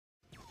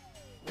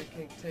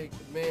can't take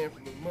the man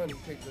from the money,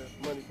 take the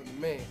money from the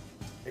man.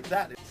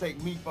 Exactly.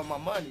 Take me from my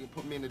money and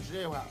put me in the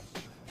jailhouse.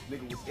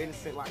 Nigga was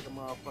innocent like a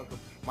motherfucker.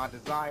 My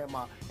desire,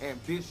 my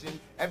ambition,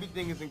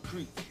 everything is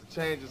increased. The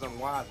change is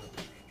unwiser.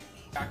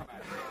 Talk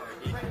about it.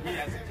 He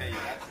doesn't tell you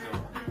that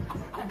story.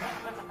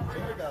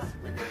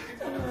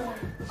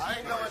 I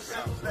ain't know it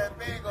was that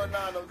big on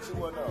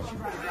 90210. She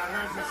probably got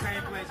hers the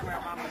same place where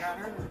her mama got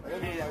her.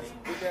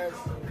 Big ass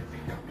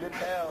lip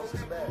pounds to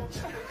that.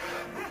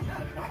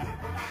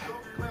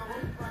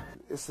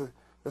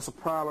 It's a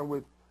problem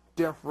with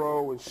Death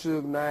Row and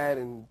Suge Knight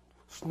and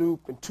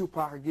Snoop and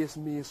Tupac against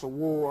me. It's a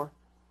war.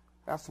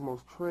 That's the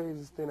most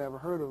craziest thing I ever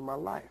heard of in my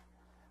life.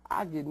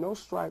 I get no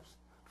stripes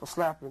for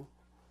slapping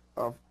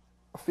a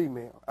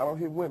female. I don't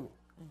hit women.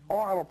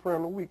 Or I'm a prayer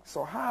on the week.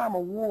 So how I'm a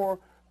war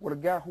with a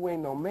guy who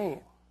ain't no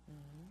man?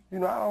 You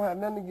know, I don't have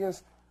nothing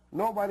against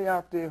nobody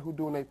out there who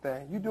doing their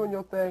thing. You doing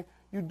your thing,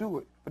 you do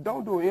it. But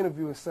don't do an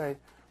interview and say,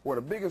 well,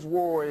 the biggest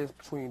war is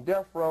between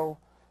Death Row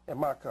and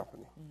my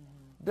company.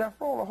 Death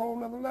Row on a whole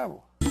nother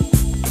level.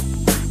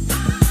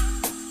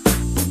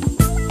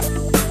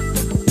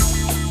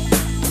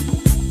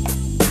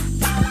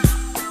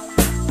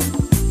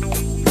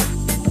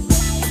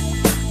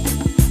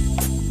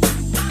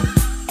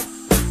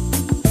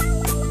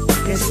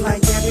 It's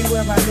like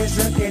everywhere I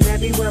listen and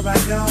everywhere I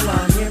go,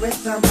 I'm hearing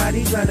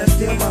somebody trying to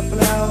steal my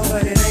flow,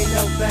 but it ain't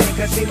no thing,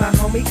 cause see my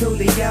homie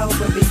Coolio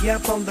will be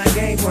up on the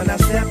game when I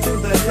step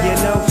through the door. You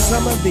know,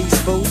 some of these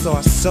fools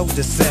are so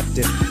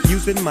deceptive,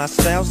 using my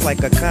styles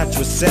like a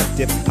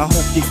contraceptive. I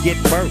hope you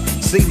get burnt,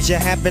 seems you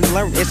haven't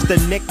learned. It's the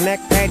knick-knack,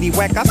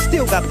 paddywhack, I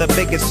still got the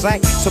biggest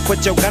sack. So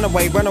put your gun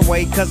away, run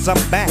away, cause I'm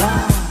back.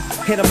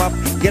 Hit 'em up,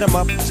 get 'em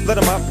up, split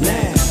 'em up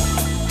now.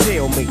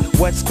 Tell me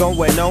what's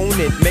going on,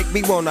 it make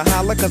me wanna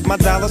holler, cause my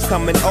dollars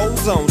come in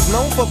ozones.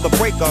 Known for the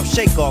break off,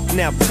 shake off,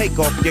 now take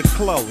off your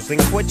clothes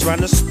and quit trying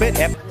to spit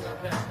at.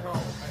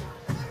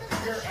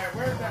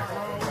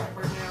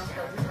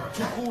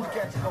 Too cool to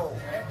catch cold.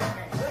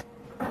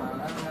 I don't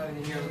have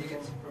any here. Let me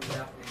get some from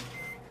Daphne.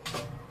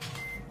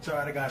 It's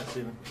alright, I got it,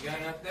 Steven. You got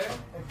enough there?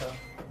 Okay.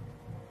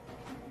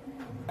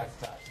 That's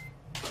tight.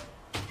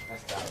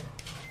 That's tight.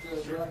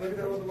 Look at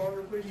that a little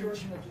longer, please,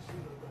 George.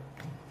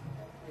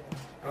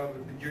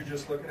 You're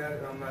just looking at it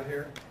and I'm not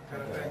here,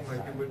 kind of thing,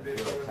 like you would be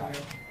if I wasn't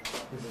here?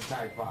 This is a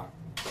tight pop.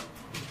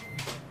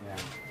 Yeah.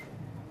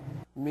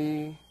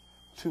 Me,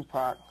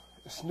 Tupac,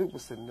 and Snoop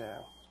was sitting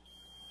down.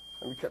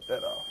 Let me cut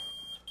that off.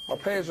 My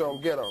page on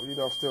ghetto, you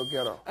know I'm still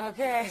ghetto.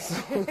 Okay.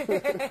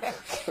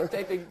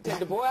 take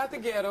the boy out the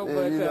ghetto, Yeah,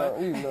 but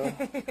you know.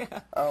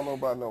 I don't know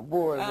about no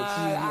boys, but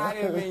I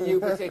didn't mean you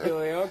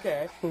particularly.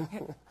 Okay.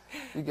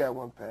 You got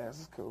one pass,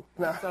 it's cool.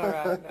 That's all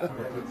right. No.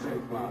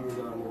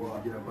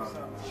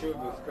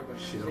 Sugar's cooking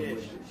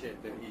fish and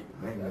shit that eat.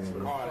 That's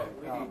what all that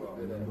we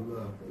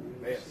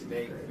eat. They have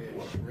steak,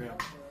 fish,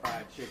 shrimp,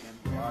 fried chicken,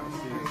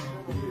 barbecue.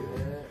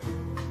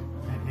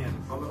 And then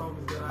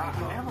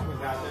Emma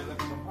was out there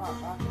looking for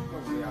pop.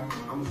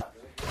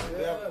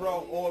 Death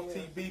Row,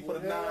 OTB for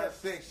the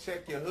 9-6,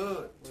 check your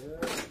hood.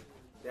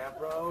 Death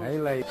Row. Hey,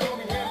 late.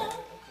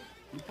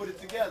 You put it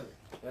together.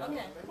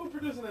 Okay. Who's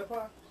producing that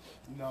pop?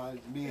 No,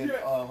 it's me and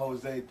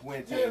Jose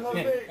Puente.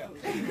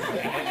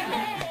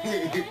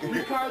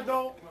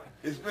 Ricardo.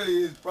 It's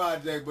really his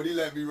project, but he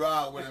let me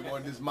ride with him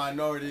on this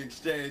minority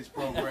exchange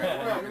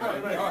program.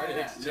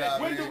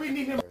 When do we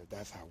need him?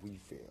 That's how we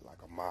feel,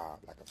 like a mob,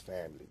 like a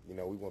family. You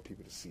know, we want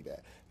people to see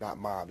that. Not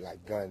mob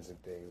like guns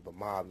and things, but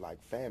mob like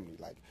family.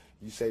 Like,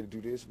 you say to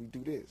do this, we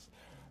do this.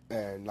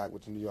 And like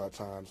with the New York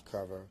Times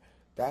cover,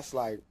 that's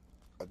like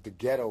the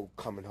ghetto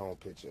coming home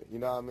picture. You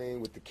know what I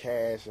mean? With the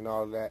cash and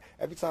all of that.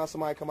 Every time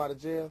somebody come out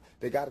of jail,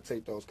 they got to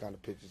take those kind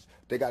of pictures.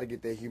 They got to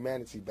get their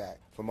humanity back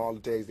from all the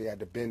days they had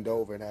to bend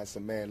over and had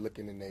some man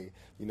looking in they,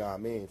 you know what I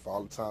mean? For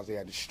all the times they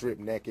had to strip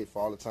naked,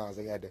 for all the times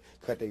they had to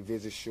cut their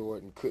visit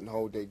short and couldn't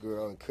hold their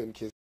girl and couldn't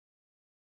kiss